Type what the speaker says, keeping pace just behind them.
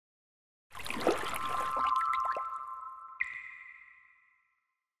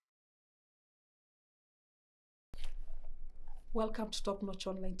Welcome to Top Notch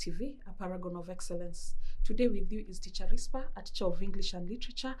Online TV, a paragon of excellence. Today with you is teacher Risper, a teacher of English and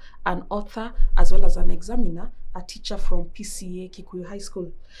Literature, an author, as well as an examiner, a teacher from PCA Kikuyu High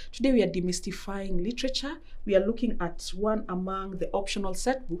School. Today we are demystifying literature. We are looking at one among the optional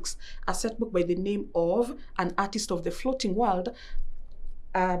set books, a set book by the name of An Artist of the Floating World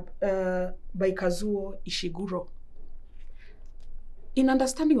by Kazuo Ishiguro. In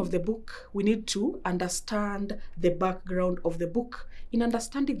understanding of the book, we need to understand the background of the book. In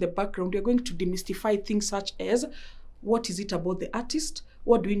understanding the background, we are going to demystify things such as what is it about the artist,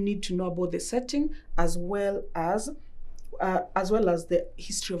 what do we need to know about the setting, as well as the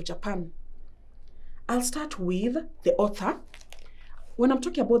history of Japan. I'll start with the author. When I'm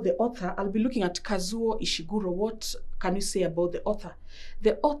talking about the author, I'll be looking at Kazuo Ishiguro. What can you say about the author?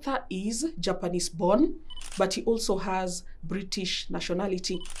 The author is Japanese born, but he also has British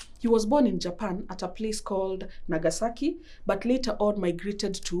nationality. He was born in Japan at a place called Nagasaki, but later on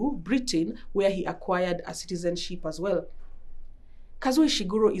migrated to Britain, where he acquired a citizenship as well. Kazuo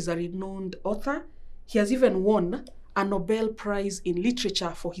Ishiguro is a renowned author. He has even won a Nobel Prize in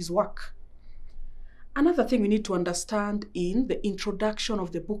Literature for his work. Another thing we need to understand in the introduction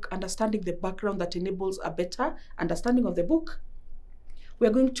of the book, understanding the background that enables a better understanding of the book, we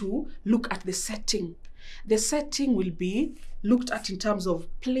are going to look at the setting. The setting will be looked at in terms of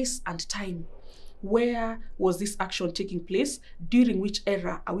place and time. Where was this action taking place? During which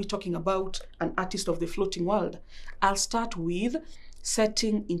era are we talking about An Artist of the Floating World? I'll start with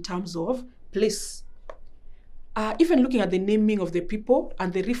setting in terms of place. Even looking at the naming of the people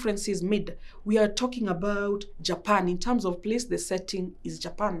and the references made, we are talking about Japan. In terms of place, the setting is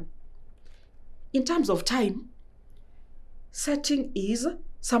Japan. In terms of time, setting is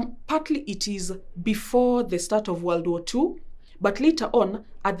partly it is before the start of World War II, but later on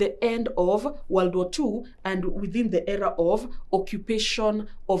at the end of World War II and within the era of occupation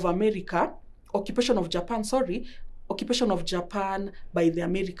of Japan by the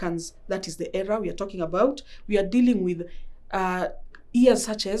Americans. That is the era we are talking about. We are dealing with years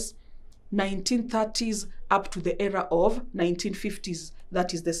such as 1930s up to the era of 1950s.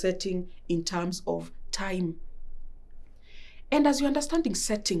 That is the setting in terms of time. And as you're understanding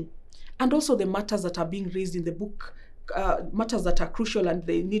setting, and also the matters that are being raised in the book, matters that are crucial and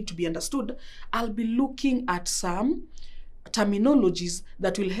they need to be understood, I'll be looking at some terminologies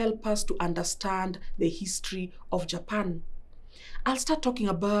that will help us to understand the history of Japan. I'll start talking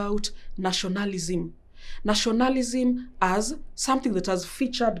about nationalism. Nationalism as something that has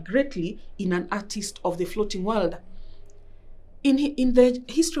featured greatly in An Artist of the Floating World. In the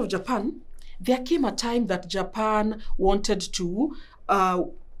history of Japan, there came a time that Japan wanted to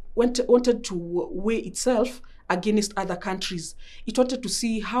weigh itself against other countries. It wanted to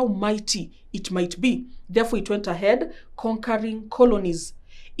see how mighty it might be. Therefore, it went ahead conquering colonies.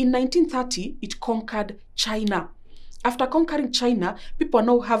 In 1930, it conquered China. After conquering China, people are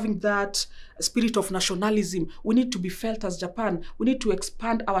now having that spirit of nationalism. We need to be felt as Japan. We need to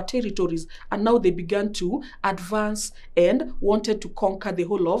expand our territories. And now they began to advance and wanted to conquer the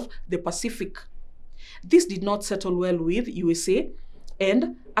whole of the Pacific. This did not settle well with USA.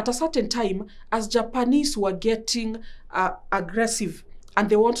 And at a certain time, as Japanese were getting aggressive and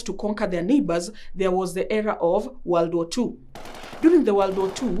they want to conquer their neighbors, there was the era of World War II. During the World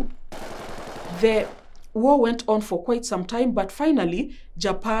War II, the war went on for quite some time, but finally,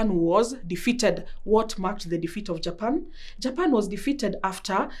 Japan was defeated. What marked the defeat of Japan? Japan was defeated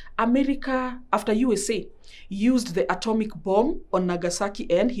after USA used the atomic bomb on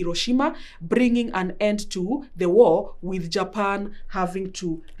Nagasaki and Hiroshima, bringing an end to the war, with Japan having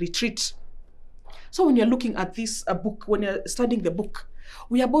to retreat. So when you're looking at this book, when you're studying the book,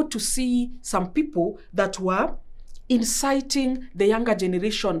 we are about to see some people that were inciting the younger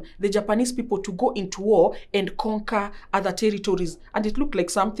generation, the Japanese people, to go into war and conquer other territories. And it looked like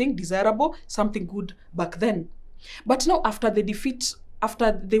something desirable, something good back then. But now after they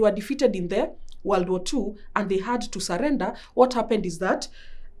were defeated in the World War II and they had to surrender, what happened is that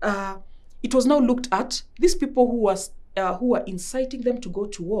it was now looked at, these people who were inciting them to go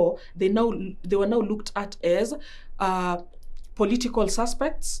to war, they were now looked at as political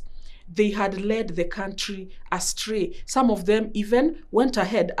suspects. They had led the country astray. Some of them even went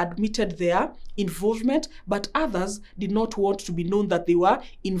ahead, admitted their involvement, but others did not want to be known that they were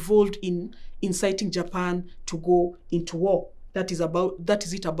involved in inciting Japan to go into war. That is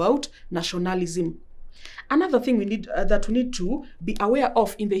it about nationalism. Another thing we need to be aware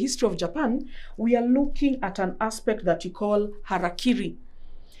of in the history of Japan, we are looking at an aspect that we call harakiri.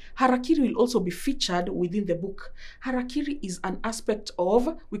 Harakiri will also be featured within the book. Harakiri is an aspect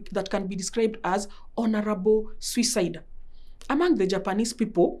that can be described as honorable suicide. Among the Japanese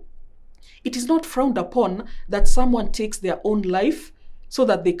people, it is not frowned upon that someone takes their own life so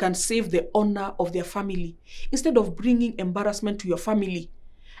that they can save the honor of their family. Instead of bringing embarrassment to your family,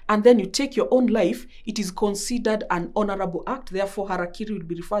 and then you take your own life, it is considered an honorable act. Therefore, harakiri will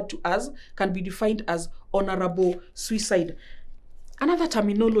be referred to as, can be defined as honorable suicide. Another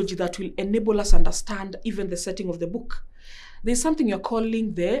terminology that will enable us understand even the setting of the book. There's something you're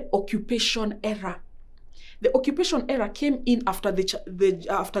calling the occupation era. The occupation era came in after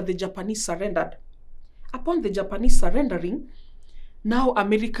the Japanese surrendered. Upon the Japanese surrendering, now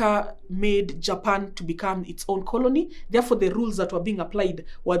America made Japan to become its own colony. Therefore, the rules that were being applied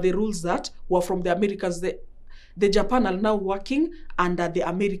were the rules that were from the Americans. The Japan are now working under the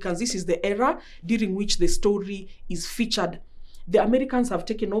Americans. This is the era during which the story is featured. The Americans have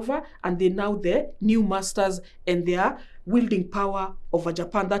taken over and they're now the new masters and they are wielding power over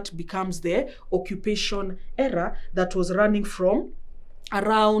Japan. That becomes the occupation era that was running from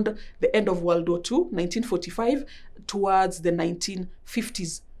around the end of World War II, 1945, towards the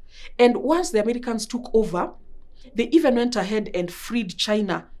 1950s. And once the Americans took over, they even went ahead and freed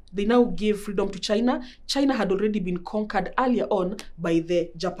China. They now gave freedom to China. China had already been conquered earlier on by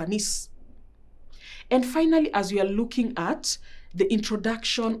the Japanese. And finally, as we are looking at the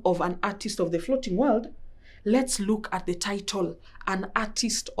introduction of an artist of the floating world, let's look at the title, An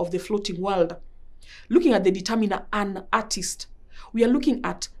Artist of the Floating World. Looking at the determiner, an artist, we are looking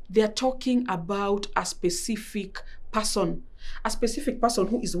at, they're talking about a specific person. A specific person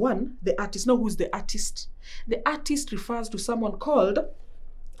who is one, the artist. Now, who's the artist? The artist refers to someone called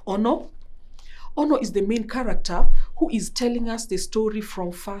Ono. Ono is the main character who is telling us the story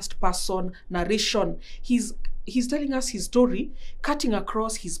from first-person narration. He's telling us his story, cutting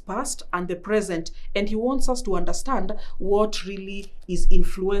across his past and the present, and he wants us to understand what really is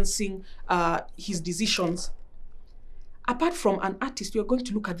influencing his decisions. Apart from an artist, we are going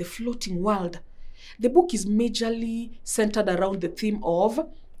to look at the floating world. The book is majorly centered around the theme of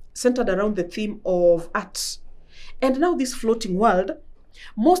art. And now this floating world,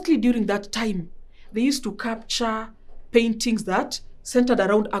 mostly during that time, they used to capture paintings that centered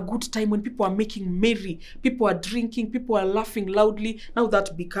around a good time when people are making merry, people are drinking, people are laughing loudly. Now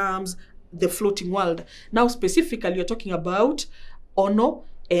that becomes the floating world. Now specifically, you're talking about Ono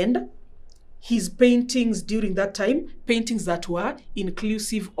and his paintings during that time, paintings that were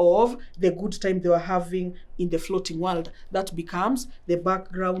inclusive of the good time they were having in the floating world. That becomes the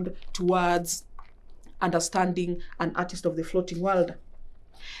background towards understanding an artist of the floating world.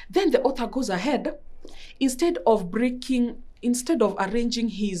 Then the author goes ahead, instead of arranging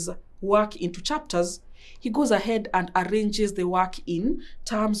his work into chapters, he goes ahead and arranges the work in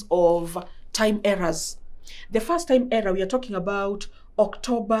terms of time eras. The first time era, we are talking about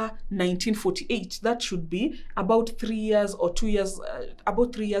October 1948. That should be about 3 years or 2 years,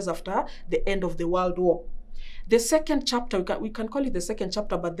 about 3 years after the end of the World War. The second chapter, we can call it the second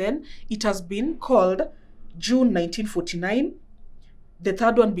chapter, but then it has been called June 1949. The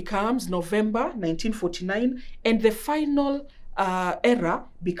third one becomes November 1949, and the final era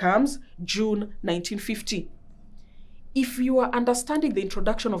becomes June 1950. If you are understanding the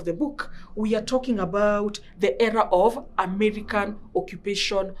introduction of the book, we are talking about the era of American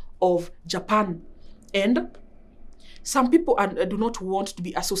occupation of Japan. And some people do not want to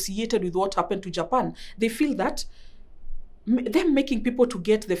be associated with what happened to Japan. They feel that them making people to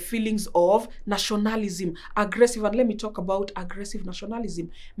get the feelings of nationalism, aggressive, and let me talk about aggressive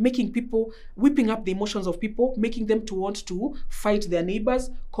nationalism, making people, whipping up the emotions of people, making them to want to fight their neighbors,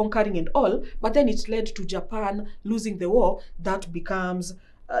 conquering and all, but then it led to Japan losing the war. That becomes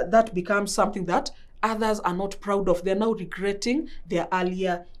something that others are not proud of. They're now regretting their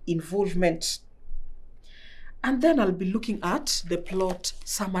earlier involvement. And then I'll be looking at the plot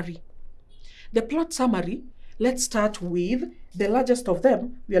summary. The plot summary, let's start with the largest of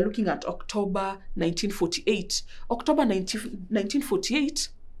them. We are looking at October 1948. October 1948,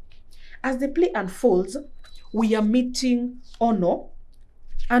 as the play unfolds, we are meeting Ono.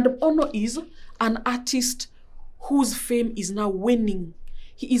 And Ono is an artist whose fame is now waning.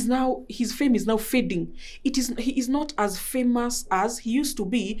 His fame is now fading. He is not as famous as he used to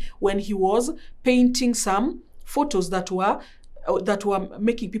be when he was painting some photos that were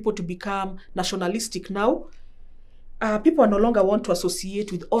making people to become nationalistic. Now, people no longer want to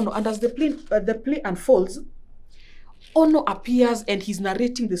associate with Ono. And as the play unfolds, Ono appears and he's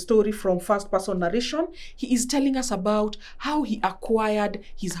narrating the story from first-person narration. He is telling us about how he acquired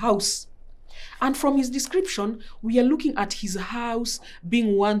his house. And from his description, we are looking at his house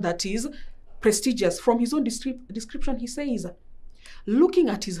being one that is prestigious. From his own description, he says, Looking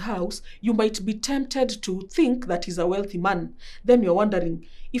at his house, you might be tempted to think that he's a wealthy man. Then you're wondering,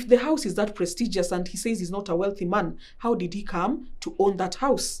 if the house is that prestigious and he says he's not a wealthy man, how did he come to own that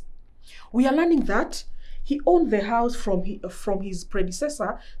house? We are learning that he owned the house from his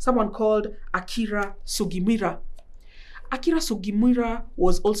predecessor, someone called Akira Sugimura. Akira Sugimura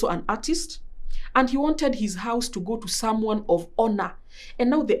was also an artist, and he wanted his house to go to someone of honor. And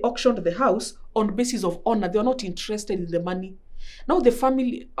now they auctioned the house on the basis of honor. They are not interested in the money. Now the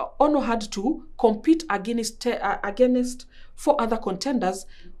family, Ono had to compete against 4 other contenders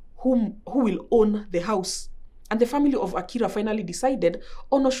who will own the house. And the family of Akira finally decided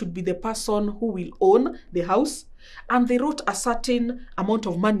Ono should be the person who will own the house. And they wrote a certain amount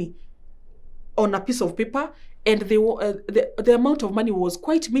of money on a piece of paper. And the amount of money was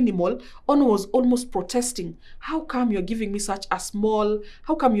quite minimal. Ono was almost protesting. How come you're giving me such a small,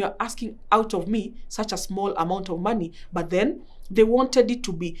 how come you're asking out of me such a small amount of money? But then they wanted it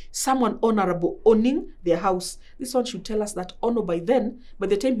to be someone honorable owning their house. This one should tell us that Ono by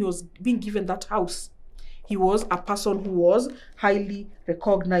the time he was being given that house, he was a person who was highly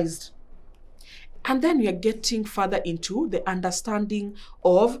recognized. And then we are getting further into the understanding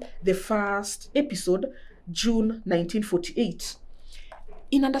of the first episode, June 1948.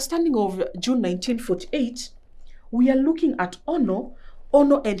 In understanding of June 1948, we are looking at Ono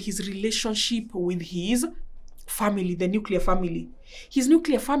and his relationship with his family, the nuclear family. His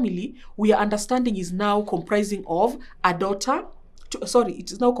nuclear family, we are understanding, is now comprising of a daughter,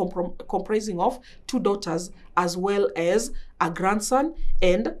 it is now comprising of 2 daughters as well as a grandson,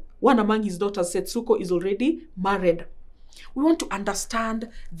 and one among his daughters, Setsuko, is already married. We want to understand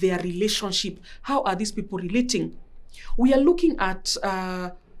their relationship. How are these people relating? We are looking at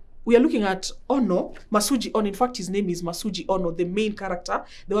Ono, Masuji Ono. In fact, his name is Masuji Ono, the main character,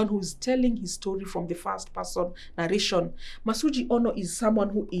 the one who is telling his story from the first person narration. Masuji Ono is someone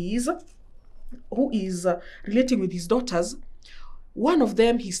who is relating with his daughters. One of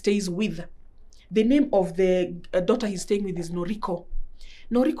them he stays with. The name of the daughter he's staying with is Noriko.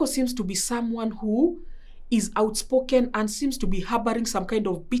 Noriko seems to be someone who is outspoken and seems to be harboring some kind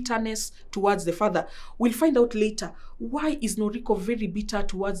of bitterness towards the father. We'll find out later why is Noriko very bitter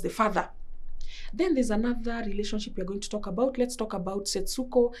towards the father. Then there's another relationship we're going to talk about. Let's talk about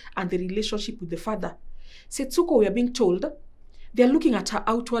Setsuko and the relationship with the father. Setsuko, we are being told, they're looking at her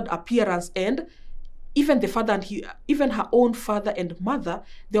outward appearance, and even the father and even her own father and mother,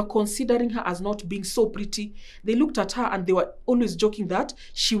 they're considering her as not being so pretty. They looked at her and they were always joking that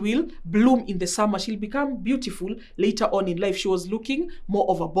she will bloom in the summer. She'll become beautiful later on in life. She was looking more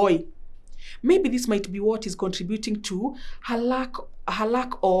of a boy. Maybe this might be what is contributing to her lack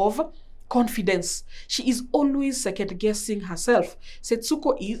of confidence. She is always second-guessing herself.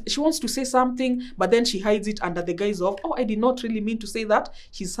 Setsuko she wants to say something, but then she hides it under the guise of, I did not really mean to say that.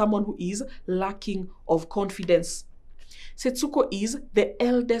 She's someone who is lacking of confidence. Setsuko is the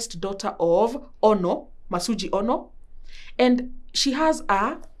eldest daughter of Ono, Masuji Ono, and she has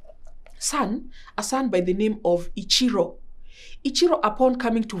a son by the name of Ichiro. Ichiro, upon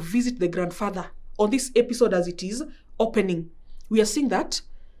coming to visit the grandfather, on this episode as it is opening, we are seeing that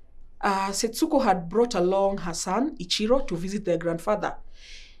Setsuko had brought along her son, Ichiro, to visit their grandfather.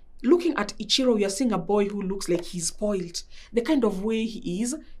 Looking at Ichiro, we are seeing a boy who looks like he's spoiled. The kind of way he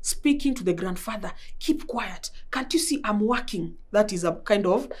is speaking to the grandfather, keep quiet. Can't you see I'm working? That is a kind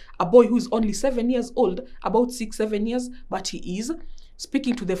of a boy who is only 7 years old, about 6-7 years, but he is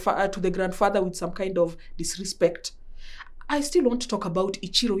speaking to the grandfather with some kind of disrespect. I still want to talk about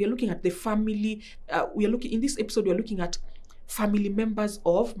Ichiro. We are looking at the family. In this episode, we are looking at family members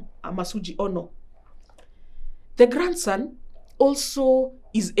of Masuji Ono. The grandson also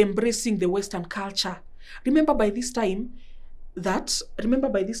is embracing the Western culture. Remember by this time we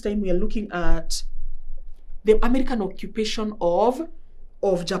are looking at the American occupation of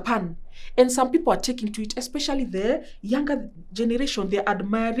Japan. And some people are taking to it, especially the younger generation. They're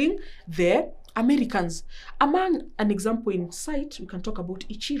admiring the Americans. Among an example in sight, we can talk about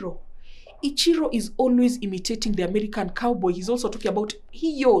Ichiro. Ichiro is always imitating the American cowboy. He's also talking about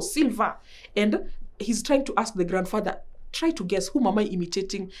Hiyo, Silver. And he's trying to ask the grandfather, try to guess, whom am I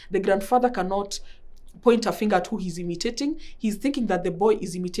imitating? The grandfather cannot point a finger at who he's imitating. He's thinking that the boy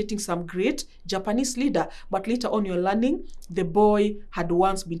is imitating some great Japanese leader. But later on, you're learning the boy had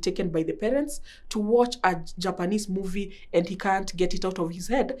once been taken by the parents to watch a Japanese movie, and he can't get it out of his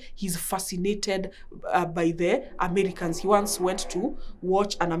head. He's fascinated by the Americans. He once went to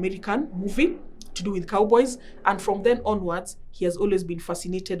watch an American movie to do with cowboys, and from then onwards, he has always been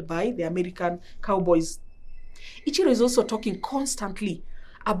fascinated by the American cowboys. Ichiro is also talking constantly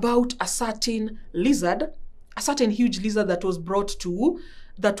about a certain lizard a certain huge lizard that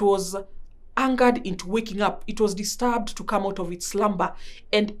was angered into waking up. It was disturbed to come out of its slumber.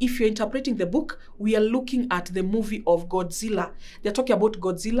 And if you're interpreting the book, we are looking at the movie of Godzilla. They're talking about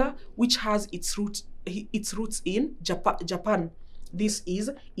Godzilla, which has its roots in Japan. This is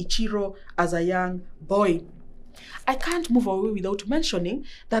Ichiro as a young boy. I can't move away without mentioning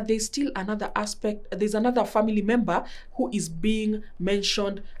that there's still another aspect. There's another family member who is being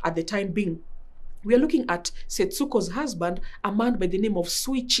mentioned at the time being. We are looking at Setsuko's husband, a man by the name of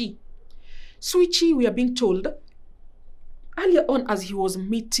Suichi. Suichi, we are being told, earlier on as he was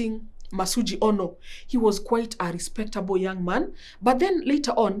meeting Masuji Ono, he was quite a respectable young man. But then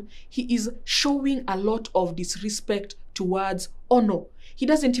later on, he is showing a lot of disrespect towards Ono. He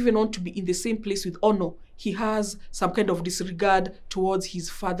doesn't even want to be in the same place with Ono. He has some kind of disregard towards his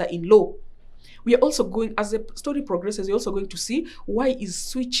father-in-law. We are also going, as the story progresses, we're also going to see why is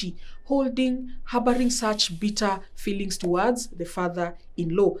Suichi harboring such bitter feelings towards the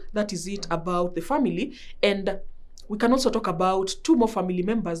father-in-law. That is it about the family. And we can also talk about two more family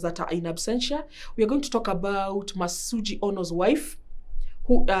members that are in absentia. We are going to talk about Masuji Ono's wife,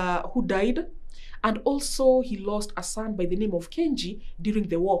 who died. And also, he lost a son by the name of Kenji during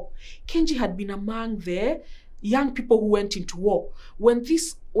the war. Kenji had been among the young people who went into war. When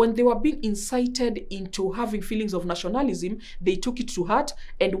they were being incited into having feelings of nationalism, they took it to heart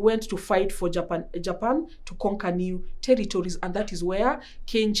and went to fight for Japan to conquer new territories. And that is where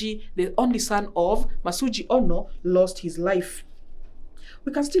Kenji, the only son of Masuji Ono, lost his life.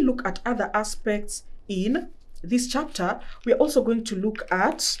 We can still look at other aspects in this chapter. We are also going to look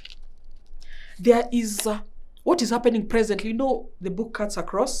at what is happening presently. You know, the book cuts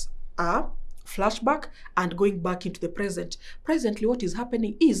across a flashback and going back into the present. Presently, what is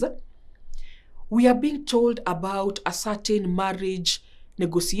happening is we are being told about a certain marriage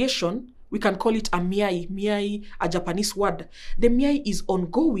negotiation. We can call it a miai. Miai, a Japanese word. The miai is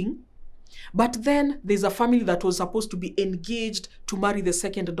ongoing, but then there's a family that was supposed to be engaged to marry the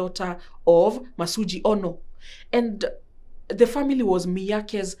second daughter of Masuji Ono. And the family was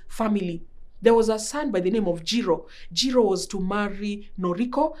Miyake's family. There was a son by the name of Jiro. Jiro was to marry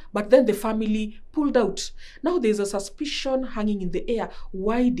Noriko, but then the family pulled out. Now there's a suspicion hanging in the air.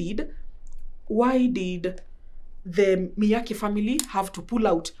 Why did the Miyake family have to pull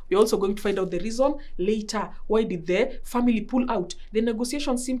out? We're also going to find out the reason later. Why did the family pull out? The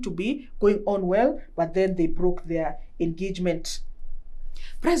negotiations seemed to be going on well, but then they broke their engagement.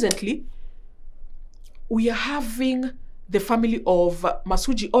 Presently, we are having the family of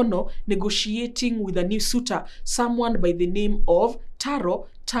Masuji Ono negotiating with a new suitor, someone by the name of Taro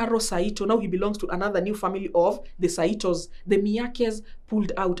Saito. Now he belongs to another new family of the Saitos. The Miyakes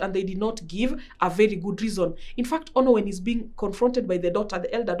pulled out and they did not give a very good reason. In fact, Ono, when he's being confronted by the daughter,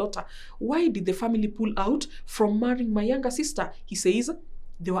 the elder daughter, why did the family pull out from marrying my younger sister? He says,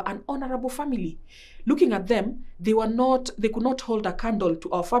 they were an honorable family. Looking at them, they could not hold a candle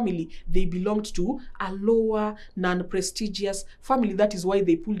to our family. They belonged to a lower, non-prestigious family. That is why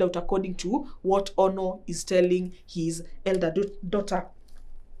they pulled out, according to what Ono is telling his elder daughter.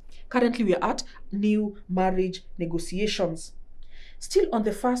 Currently, we are at new marriage negotiations. Still on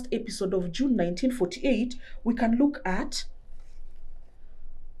the first episode of June 1948, we can look at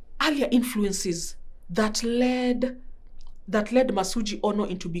earlier influences that led Masuji Ono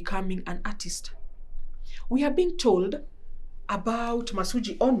into becoming an artist. We are being told about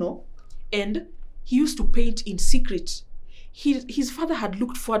Masuji Ono, and he used to paint in secret. His father had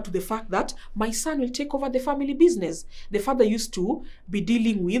looked forward to the fact that my son will take over the family business. The father used to be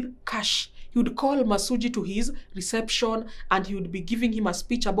dealing with cash. He would call Masuji to his reception and he would be giving him a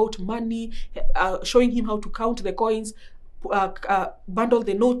speech about money, showing him how to count the coins, bundle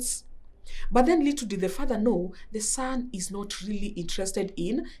the notes. But then little did the father know, the son is not really interested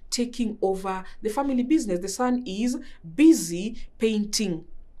in taking over the family business. The son is busy painting,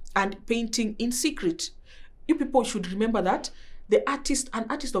 and painting in secret. You people should remember that an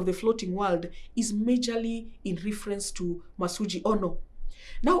artist of the floating world, is majorly in reference to Masuji Ono.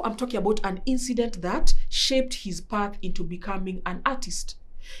 Now I'm talking about an incident that shaped his path into becoming an artist.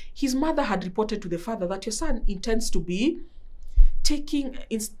 His mother had reported to the father that your son intends to be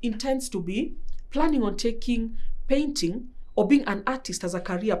planning on taking painting or being an artist as a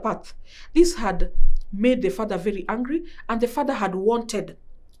career path. This had made the father very angry, and the father had wanted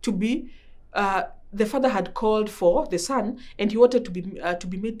to be, the father had called for the son, and he wanted to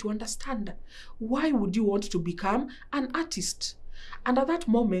be made to understand, why would you want to become an artist? And at that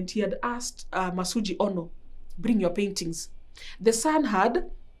moment, he had asked Masuji Ono, bring your paintings. The son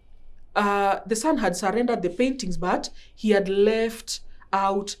had surrendered the paintings, but he had left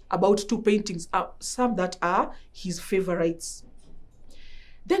out about 2 paintings, some that are his favorites.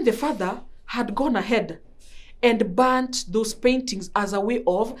 Then the father had gone ahead and burnt those paintings as a way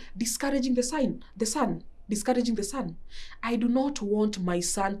of discouraging the son. Discouraging the son. I do not want my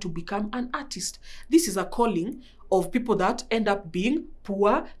son to become an artist. This is a calling of people that end up being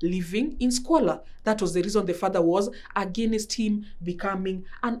poor, living in squalor. That was the reason the father was against him becoming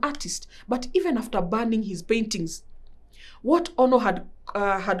an artist. But even after burning his paintings, what Ono had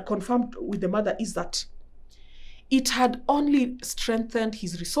confirmed with the mother is that it had only strengthened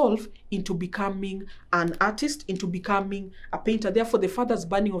his resolve into becoming an artist, into becoming a painter. Therefore, the father's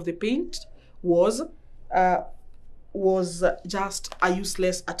burning of the paint was just a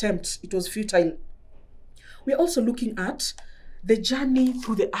useless attempt. It was futile. We're also looking at the journey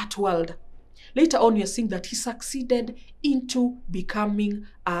through the art world. Later on, you're seeing that he succeeded into becoming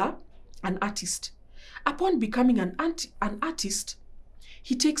an artist. Upon becoming an artist,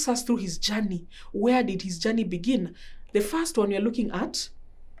 he takes us through his journey. Where did his journey begin? The first one we're looking at,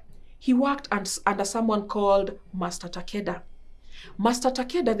 he worked under someone called Master Takeda. Master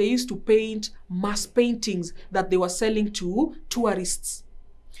Takeda, they used to paint mass paintings that they were selling to tourists.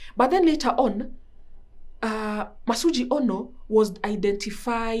 But then later on, Masuji Ono was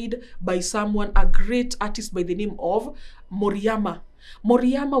identified by someone, a great artist by the name of Moriyama.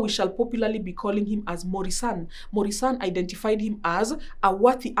 Moriyama, we shall popularly be calling him as Mori-san. Mori-san identified him as a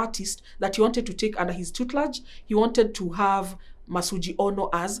worthy artist that he wanted to take under his tutelage. He wanted to have Masuji Ono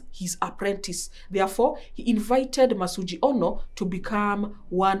as his apprentice. Therefore, he invited Masuji Ono to become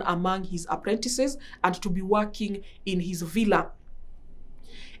one among his apprentices and to be working in his villa.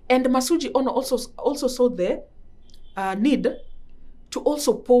 And Masuji Ono also saw the need to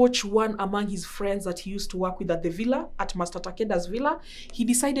also poach one among his friends that he used to work with at the villa, at Master Takeda's villa. He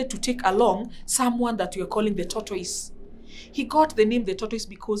decided to take along someone that we are calling the tortoise. He got the name the tortoise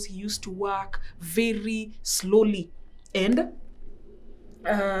because he used to work very slowly. And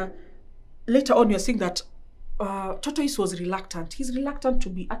later on, you're seeing that Tortoise was reluctant. He's reluctant to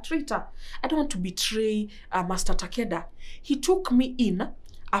be a traitor. I don't want to betray Master Takeda. He took me in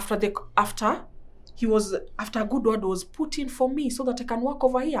after a good word was put in for me so that I can work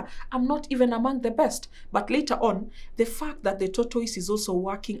over here. I'm not even among the best. But later on, the fact that the tortoise is also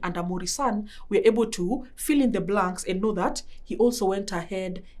working under Mori-san, we're able to fill in the blanks and know that he also went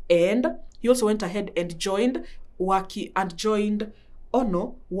ahead and joined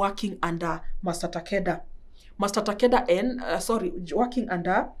Ono working under Master Takeda. Master Takeda and working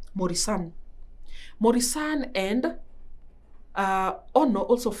under Mori-san. Mori-san and Ono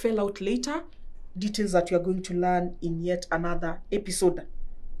also fell out later. Details that we are going to learn in yet another episode.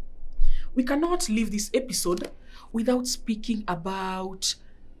 We cannot leave this episode without speaking about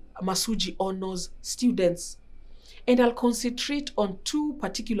Masuji Ono's students. And I'll concentrate on two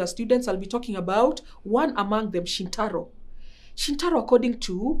particular students. I'll be talking about one among them, Shintaro. Shintaro, according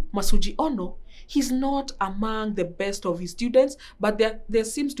to Masuji Ono, he's not among the best of his students, but there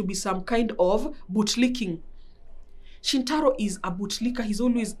seems to be some kind of bootlicking. Shintaro is a bootlicker. He's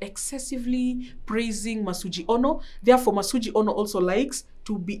always excessively praising Masuji Ono. Therefore, Masuji Ono also likes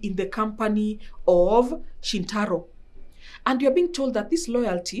to be in the company of Shintaro. And you're being told that this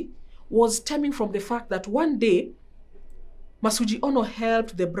loyalty was stemming from the fact that one day, Masuji Ono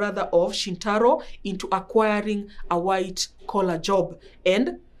helped the brother of Shintaro into acquiring a white-collar job.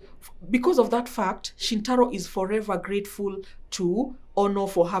 And because of that fact, Shintaro is forever grateful to Ono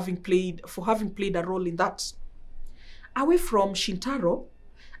for having played a role in that. Away from Shintaro,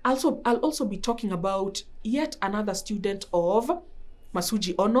 I'll also be talking about yet another student of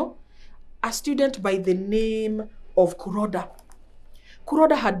Masuji Ono, a student by the name of Kuroda.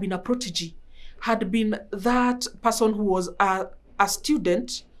 Kuroda had been a protege, had been that person who was a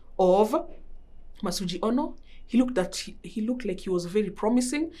student of Masuji Ono. He looked like he was very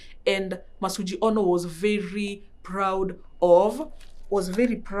promising, and Masuji Ono was very proud of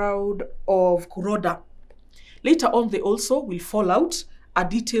Kuroda. Later on, they also will fall out, a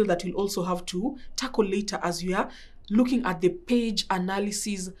detail that we'll also have to tackle later as we are looking at the page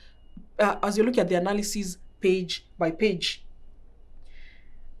analysis, as you look at the analysis page by page.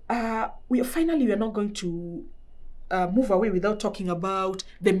 We are not going to move away without talking about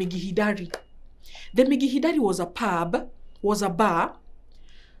the Migihidari. The Migihidari was a bar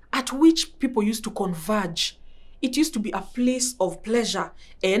at which people used to converge. It used to be a place of pleasure,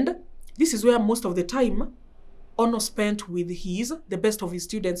 and this is where most of the time Ono spent with the best of his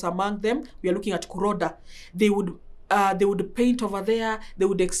students. Among them, we are looking at Kuroda. They would paint over there, they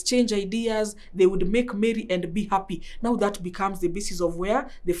would exchange ideas, they would make merry and be happy. Now that becomes the basis of where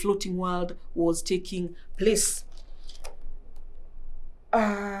the floating world was taking place.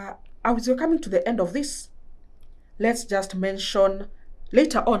 As we're coming to the end of this, let's just mention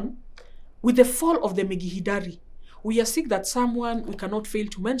later on, with the fall of the Megihidari, we are seeing that someone we cannot fail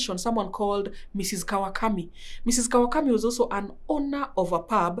to mention, someone called Mrs. Kawakami. Mrs. Kawakami was also an owner of a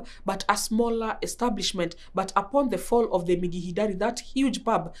pub, but a smaller establishment. But upon the fall of the Megihidari, that huge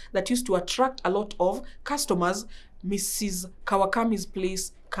pub that used to attract a lot of customers, Mrs. Kawakami's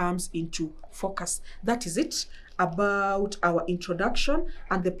place comes into focus. That is it about our introduction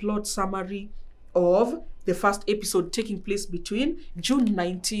and the plot summary of the first episode taking place between June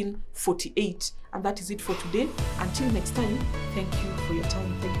 1948. And that is it for today. Until next time, thank you for your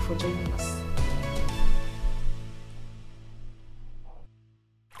time. Thank you for joining us.